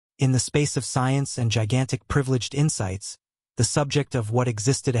In the space of science and gigantic privileged insights, the subject of what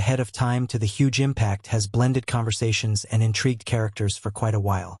existed ahead of time to the huge impact has blended conversations and intrigued characters for quite a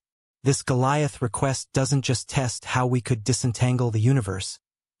while. This Goliath request doesn't just test how we could disentangle the universe,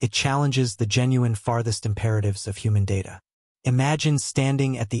 it challenges the genuine farthest imperatives of human data. Imagine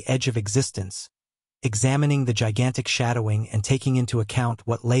standing at the edge of existence, examining the gigantic shadowing and taking into account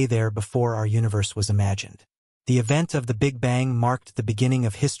what lay there before our universe was imagined. The event of the Big Bang marked the beginning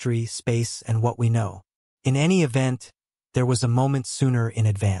of history, space, and what we know. In any event, there was a moment sooner in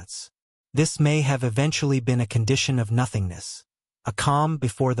advance. This may have eventually been a condition of nothingness, a calm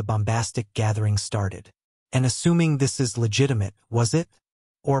before the bombastic gathering started. And assuming this is legitimate, was it?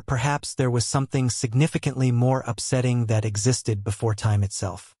 Or perhaps there was something significantly more upsetting that existed before time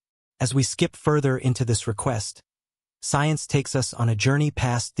itself. As we skip further into this request, science takes us on a journey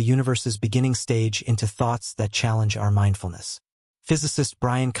past the universe's beginning stage into thoughts that challenge our mindfulness. Physicist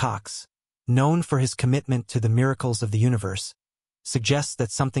Brian Cox, known for his commitment to the miracles of the universe, suggests that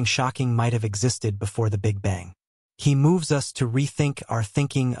something shocking might have existed before the Big Bang. He moves us to rethink our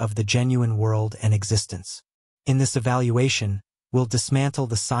thinking of the genuine world and existence. In this evaluation, we'll dismantle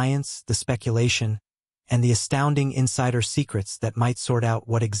the science, the speculation, and the astounding insider secrets that might sort out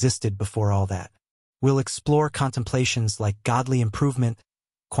what existed before all that. We'll explore contemplations like godly improvement,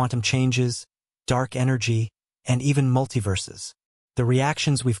 quantum changes, dark energy, and even multiverses. The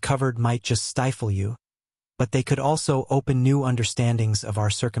reactions we've covered might just stifle you, but they could also open new understandings of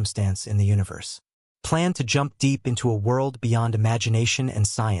our circumstance in the universe. Plan to jump deep into a world beyond imagination and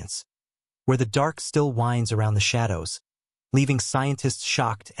science, where the dark still winds around the shadows, leaving scientists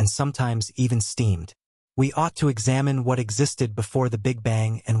shocked and sometimes even steamed. We ought to examine what existed before the Big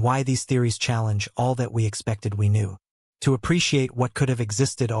Bang and why these theories challenge all that we expected we knew. To appreciate what could have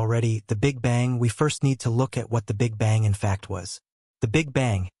existed already, the Big Bang, we first need to look at what the Big Bang in fact was. The Big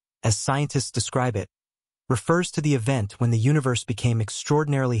Bang, as scientists describe it, refers to the event when the universe became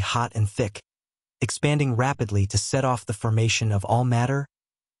extraordinarily hot and thick, expanding rapidly to set off the formation of all matter,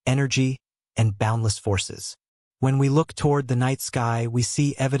 energy, and boundless forces. When we look toward the night sky, we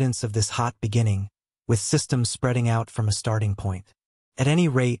see evidence of this hot beginning, with systems spreading out from a starting point. At any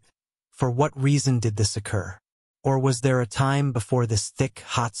rate, for what reason did this occur? Or was there a time before this thick,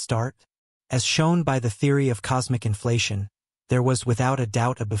 hot start? As shown by the theory of cosmic inflation, there was without a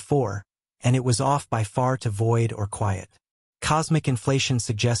doubt a before, and it was off by far to void or quiet. Cosmic inflation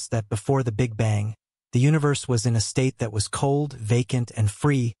suggests that before the Big Bang, the universe was in a state that was cold, vacant, and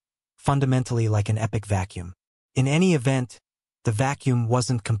free, fundamentally like an epic vacuum. In any event, the vacuum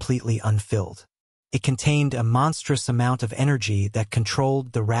wasn't completely unfilled. It contained a monstrous amount of energy that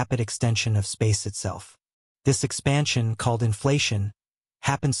controlled the rapid extension of space itself. This expansion, called inflation,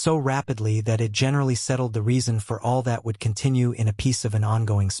 happened so rapidly that it generally settled the reason for all that would continue in a piece of an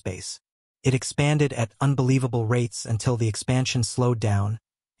ongoing space. It expanded at unbelievable rates until the expansion slowed down,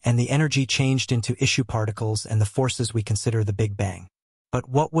 and the energy changed into issue particles and the forces we consider the Big Bang. But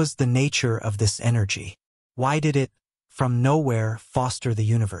what was the nature of this energy? Why did it, from nowhere, foster the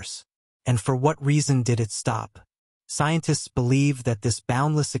universe? And for what reason did it stop? Scientists believe that this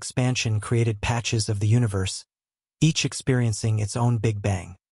boundless expansion created patches of the universe, each experiencing its own Big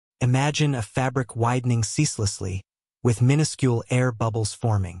Bang. Imagine a fabric widening ceaselessly, with minuscule air bubbles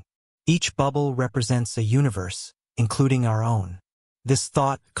forming. Each bubble represents a universe, including our own. This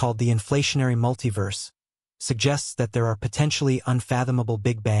thought, called the inflationary multiverse, suggests that there are potentially unfathomable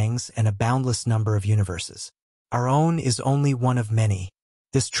Big Bangs and a boundless number of universes. Our own is only one of many.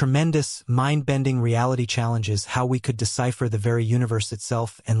 This tremendous, mind-bending reality challenges how we could decipher the very universe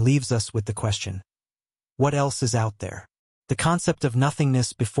itself and leaves us with the question, what else is out there? The concept of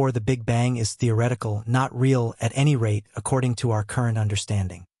nothingness before the Big Bang is theoretical, not real at any rate according to our current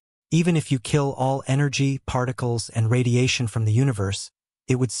understanding. Even if you kill all energy, particles, and radiation from the universe,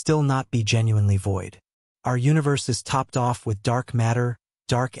 it would still not be genuinely void. Our universe is topped off with dark matter,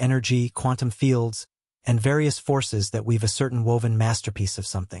 dark energy, quantum fields, and various forces that weave a certain woven masterpiece of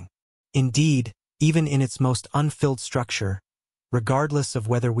something. Indeed, even in its most unfilled structure, regardless of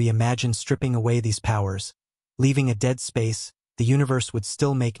whether we imagine stripping away these powers, leaving a dead space, the universe would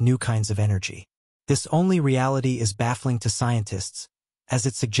still make new kinds of energy. This only reality is baffling to scientists, as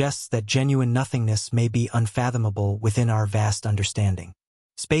it suggests that genuine nothingness may be unfathomable within our vast understanding.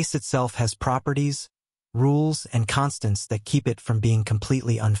 Space itself has properties, rules, and constants that keep it from being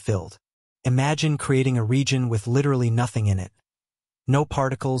completely unfilled. Imagine creating a region with literally nothing in it. No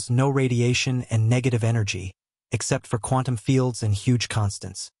particles, no radiation, and negative energy, except for quantum fields and huge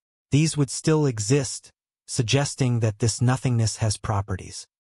constants. These would still exist, suggesting that this nothingness has properties.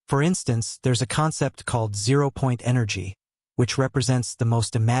 For instance, there's a concept called zero-point energy, which represents the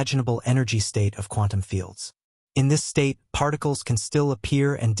most imaginable energy state of quantum fields. In this state, particles can still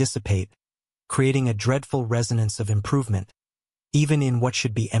appear and dissipate, creating a dreadful resonance of improvement, even in what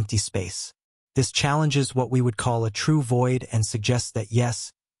should be empty space. This challenges what we would call a true void and suggests that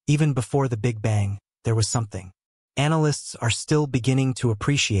yes, even before the Big Bang, there was something. Analysts are still beginning to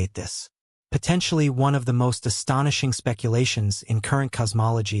appreciate this. Potentially one of the most astonishing speculations in current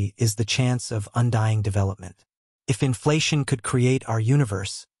cosmology is the chance of undying development. If inflation could create our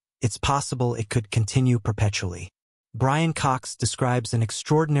universe, it's possible it could continue perpetually. Brian Cox describes an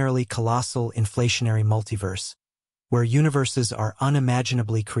extraordinarily colossal inflationary multiverse, where universes are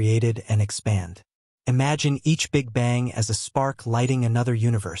unimaginably created and expand. Imagine each Big Bang as a spark lighting another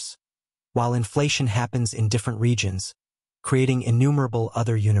universe, while inflation happens in different regions, creating innumerable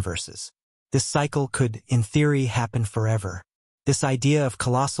other universes. This cycle could, in theory, happen forever. This idea of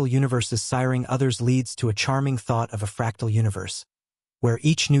colossal universes siring others leads to a charming thought of a fractal universe, where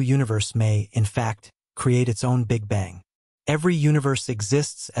each new universe may, in fact, create its own Big Bang. Every universe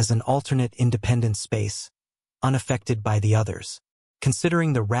exists as an alternate independent space, unaffected by the others.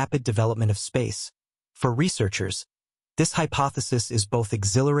 Considering the rapid development of space, for researchers, this hypothesis is both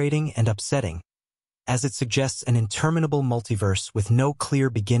exhilarating and upsetting, as it suggests an interminable multiverse with no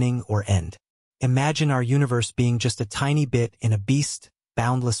clear beginning or end. Imagine our universe being just a tiny bit in a beast,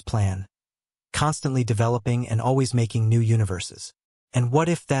 boundless plan, constantly developing and always making new universes. And what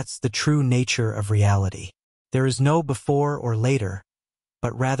if that's the true nature of reality? There is no before or later,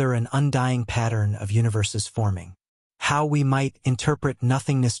 but rather an undying pattern of universes forming. How we might interpret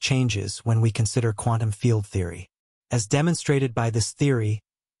nothingness changes when we consider quantum field theory. As demonstrated by this theory,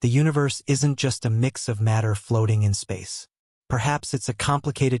 the universe isn't just a mix of matter floating in space. Perhaps it's a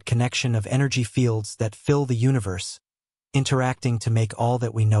complicated connection of energy fields that fill the universe, interacting to make all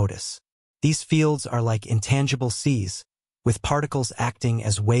that we notice. These fields are like intangible seas, with particles acting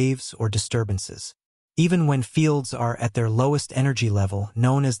as waves or disturbances. Even when fields are at their lowest energy level,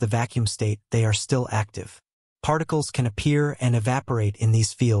 known as the vacuum state, they are still active. Particles can appear and evaporate in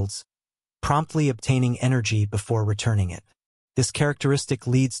these fields, promptly obtaining energy before returning it. This characteristic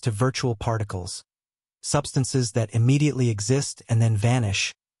leads to virtual particles, substances that immediately exist and then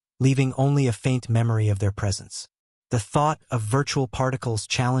vanish, leaving only a faint memory of their presence. The thought of virtual particles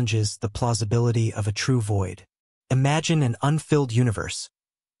challenges the plausibility of a true void. Imagine an unfilled universe,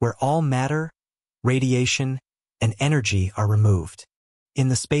 where all matter, radiation, and energy are removed. In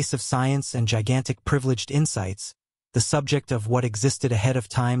the space of science and gigantic privileged insights, the subject of what existed ahead of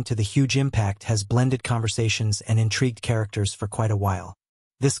time to the huge impact has blended conversations and intrigued characters for quite a while.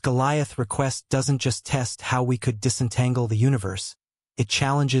 This Goliath request doesn't just test how we could disentangle the universe, it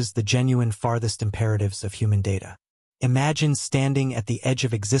challenges the genuine farthest imperatives of human data. Imagine standing at the edge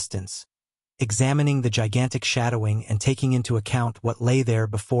of existence, examining the gigantic shadowing and taking into account what lay there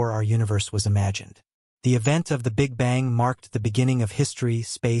before our universe was imagined. The event of the Big Bang marked the beginning of history,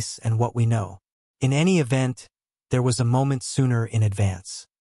 space, and what we know. In any event, there was a moment sooner in advance.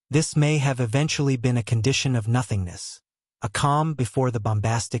 This may have eventually been a condition of nothingness, a calm before the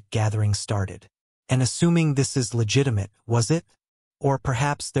bombastic gathering started. And assuming this is legitimate, was it? Or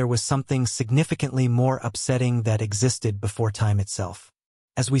perhaps there was something significantly more upsetting that existed before time itself.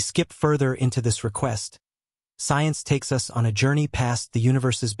 As we skip further into this request, science takes us on a journey past the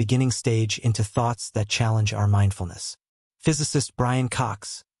universe's beginning stage into thoughts that challenge our mindfulness. Physicist Brian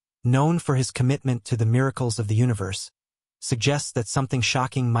Cox, known for his commitment to the miracles of the universe, suggests that something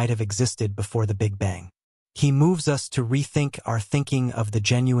shocking might have existed before the Big Bang. He moves us to rethink our thinking of the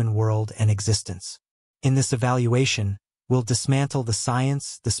genuine world and existence. In this evaluation, we'll dismantle the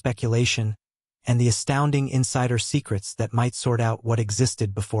science, the speculation, and the astounding insider secrets that might sort out what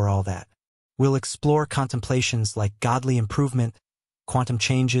existed before all that. We'll explore contemplations like godly improvement, quantum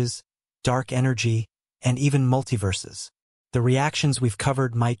changes, dark energy, and even multiverses. The reactions we've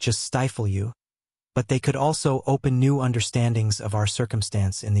covered might just stifle you, but they could also open new understandings of our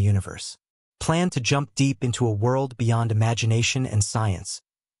circumstance in the universe. Plan to jump deep into a world beyond imagination and science,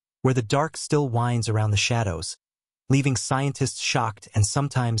 where the dark still winds around the shadows, leaving scientists shocked and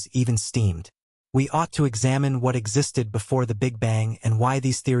sometimes even steamed. We ought to examine what existed before the Big Bang and why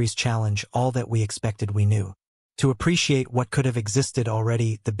these theories challenge all that we expected we knew. To appreciate what could have existed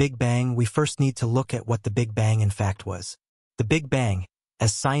already, the Big Bang, we first need to look at what the Big Bang in fact was. The Big Bang,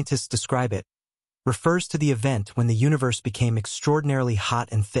 as scientists describe it, refers to the event when the universe became extraordinarily hot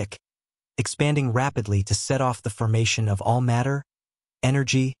and thick, expanding rapidly to set off the formation of all matter,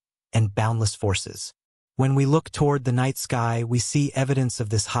 energy, and boundless forces. When we look toward the night sky, we see evidence of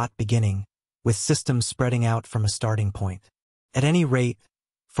this hot beginning, with systems spreading out from a starting point. At any rate,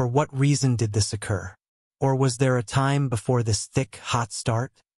 for what reason did this occur? Or was there a time before this thick, hot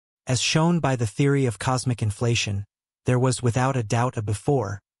start? As shown by the theory of cosmic inflation, there was without a doubt a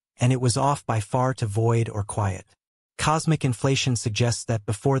before, and it was off by far to void or quiet. Cosmic inflation suggests that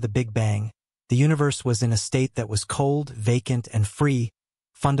before the Big Bang, the universe was in a state that was cold, vacant, and free,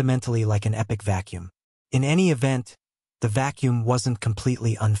 fundamentally like an epic vacuum. In any event, the vacuum wasn't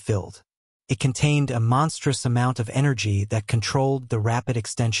completely unfilled. It contained a monstrous amount of energy that controlled the rapid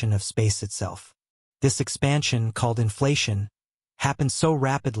extension of space itself. This expansion, called inflation, happened so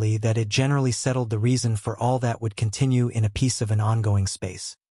rapidly that it generally settled the reason for all that would continue in a piece of an ongoing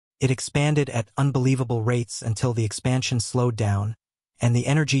space. It expanded at unbelievable rates until the expansion slowed down, and the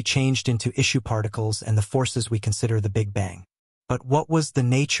energy changed into issue particles and the forces we consider the Big Bang. But what was the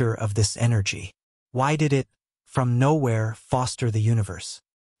nature of this energy? Why did it, from nowhere, foster the universe?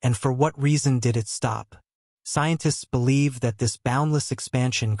 And for what reason did it stop? Scientists believe that this boundless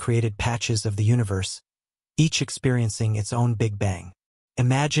expansion created patches of the universe, each experiencing its own Big Bang.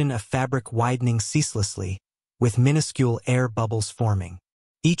 Imagine a fabric widening ceaselessly, with minuscule air bubbles forming.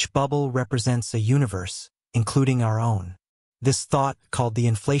 Each bubble represents a universe, including our own. This thought, called the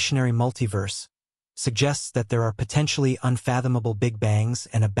inflationary multiverse, suggests that there are potentially unfathomable Big Bangs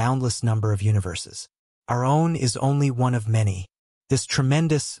and a boundless number of universes. Our own is only one of many. This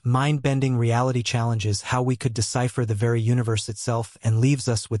tremendous, mind-bending reality challenges how we could decipher the very universe itself and leaves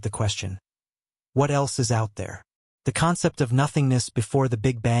us with the question, what else is out there? The concept of nothingness before the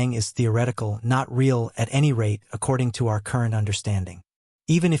Big Bang is theoretical, not real at any rate according to our current understanding.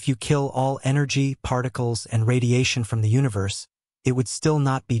 Even if you kill all energy, particles, and radiation from the universe, it would still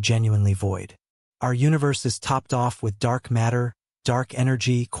not be genuinely void. Our universe is topped off with dark matter, dark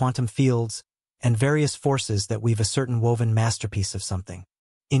energy, quantum fields, and various forces that weave a certain woven masterpiece of something.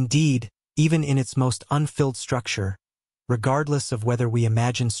 Indeed, even in its most unfilled structure, regardless of whether we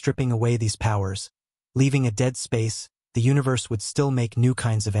imagine stripping away these powers, leaving a dead space, the universe would still make new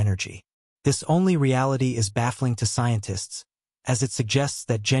kinds of energy. This only reality is baffling to scientists, as it suggests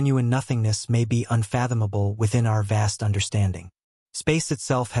that genuine nothingness may be unfathomable within our vast understanding. Space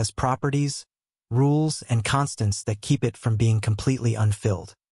itself has properties, rules, and constants that keep it from being completely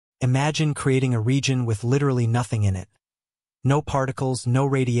unfilled. Imagine creating a region with literally nothing in it. No particles, no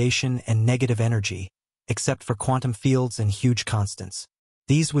radiation, and negative energy, except for quantum fields and huge constants.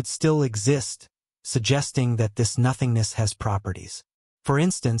 These would still exist, suggesting that this nothingness has properties. For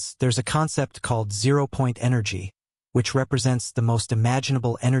instance, there's a concept called zero-point energy, which represents the most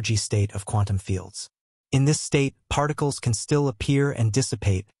imaginable energy state of quantum fields. In this state, particles can still appear and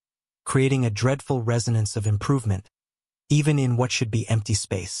dissipate, creating a dreadful resonance of improvement, even in what should be empty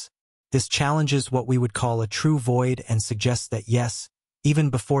space. This challenges what we would call a true void and suggests that yes, even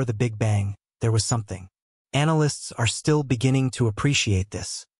before the Big Bang, there was something. Analysts are still beginning to appreciate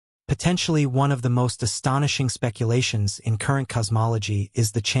this. Potentially one of the most astonishing speculations in current cosmology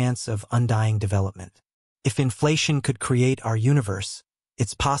is the chance of undying development. If inflation could create our universe,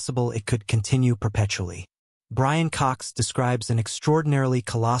 it's possible it could continue perpetually. Brian Cox describes an extraordinarily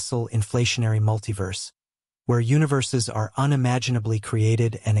colossal inflationary multiverse, where universes are unimaginably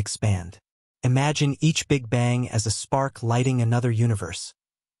created and expand. Imagine each Big Bang as a spark lighting another universe,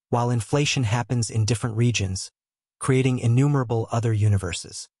 while inflation happens in different regions, creating innumerable other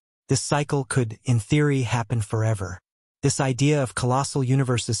universes. This cycle could, in theory, happen forever. This idea of colossal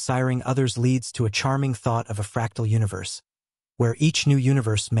universes siring others leads to a charming thought of a fractal universe, where each new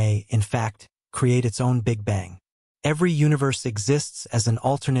universe may, in fact, create its own Big Bang. Every universe exists as an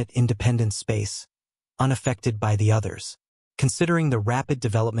alternate independent space, unaffected by the others. Considering the rapid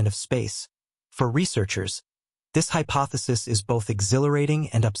development of space, for researchers, this hypothesis is both exhilarating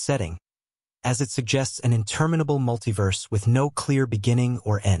and upsetting, as it suggests an interminable multiverse with no clear beginning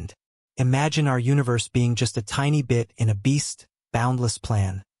or end. Imagine our universe being just a tiny bit in a beast, boundless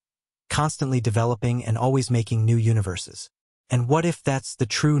plan, constantly developing and always making new universes. And what if that's the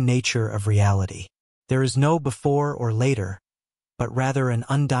true nature of reality? There is no before or later, but rather an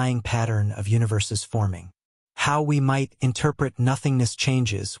undying pattern of universes forming. How we might interpret nothingness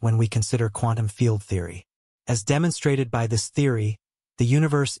changes when we consider quantum field theory. As demonstrated by this theory, the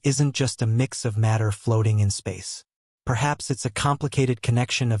universe isn't just a mix of matter floating in space. Perhaps it's a complicated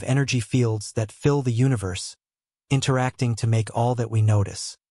connection of energy fields that fill the universe, interacting to make all that we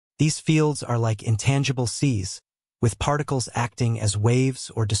notice. These fields are like intangible seas, with particles acting as waves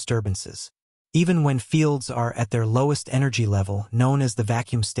or disturbances. Even when fields are at their lowest energy level, known as the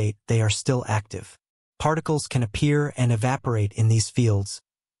vacuum state, they are still active. Particles can appear and evaporate in these fields,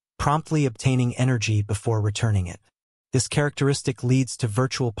 promptly obtaining energy before returning it. This characteristic leads to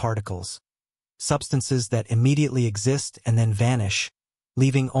virtual particles, substances that immediately exist and then vanish,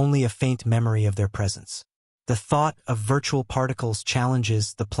 leaving only a faint memory of their presence. The thought of virtual particles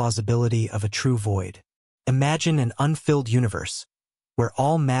challenges the plausibility of a true void. Imagine an unfilled universe, where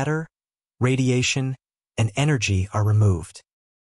all matter, radiation, and energy are removed.